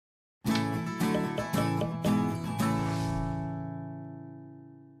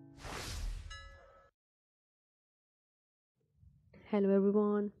Hello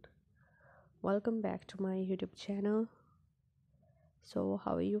everyone, welcome back to my YouTube channel. So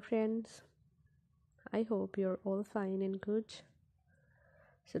how are you friends? I hope you're all fine and good.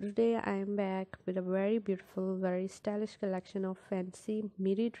 So today I am back with a very beautiful, very stylish collection of fancy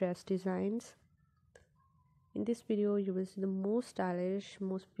midi dress designs. In this video you will see the most stylish,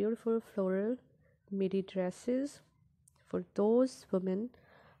 most beautiful floral midi dresses for those women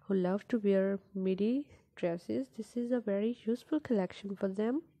who love to wear midi dresses. This is a very useful collection for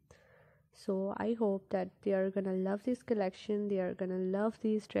them. So I hope that they are gonna love this collection, they are gonna love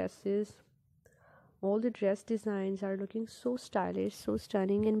these dresses. All the dress designs are looking so stylish, so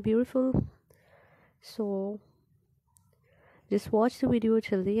stunning and beautiful. So just watch the video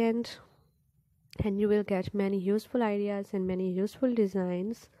till the end and you will get many useful ideas and many useful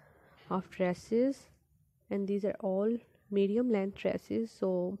designs of dresses. And these are all medium length dresses,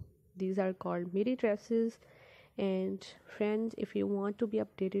 so these are called midi dresses. And friends, if you want to be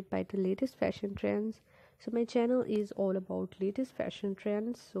updated by the latest fashion trends, so my channel is all about latest fashion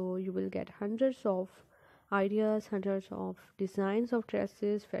trends, so you will get hundreds of ideas, hundreds of designs of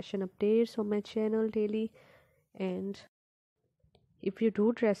dresses, fashion updates on my channel daily. And if you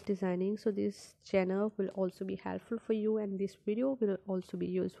do dress designing, so this channel will also be helpful for you and this video will also be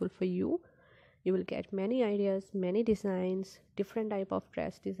useful for you. You will get many ideas, many designs, different type of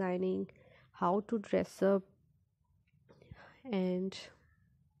dress designing, how to dress up, and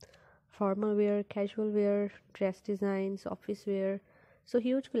formal wear, casual wear, dress designs, office wear. So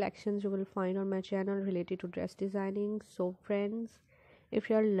huge collections you will find on my channel related to dress designing. So friends, if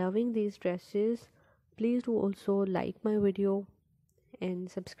you are loving these dresses, please do also like my video and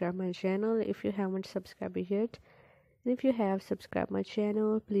subscribe my channel if you haven't subscribed yet. And if you have subscribed my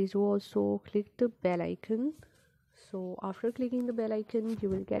channel, please do also click the bell icon. So after clicking the bell icon,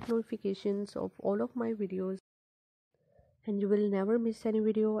 you will get notifications of all of my videos and you will never miss any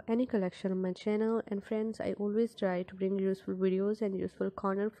video, any collection on my channel. And friends, I always try to bring useful videos and useful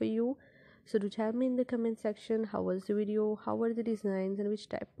content for you. So do tell me in the comment section how was the video, how were the designs, and which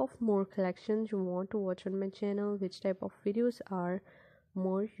type of more collections you want to watch on my channel, which type of videos are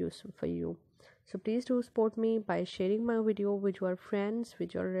more useful for you. So please do support me by sharing my video with your friends,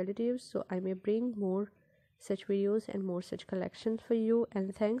 with your relatives, so I may bring more such videos and more such collections for you.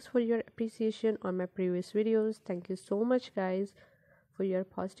 And thanks for your appreciation on my previous videos. Thank you so much guys for your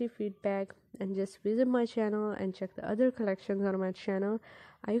positive feedback, and just visit my channel and check the other collections on my channel.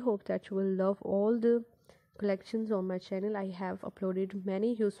 I hope that you will love all the collections on my channel. I have uploaded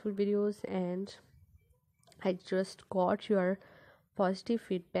many useful videos and I just got your positive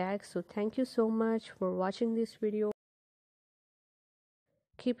feedback, so thank you so much for watching this video.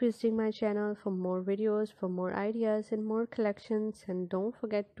 Keep visiting my channel for more videos, for more ideas and more collections, and don't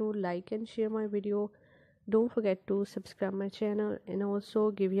forget to like and share my video. Don't forget to subscribe my channel and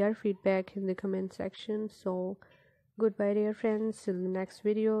also give your feedback in the comment section. So goodbye dear friends, till the next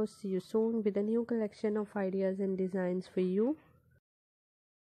video. See you soon with a new collection of ideas and designs for you.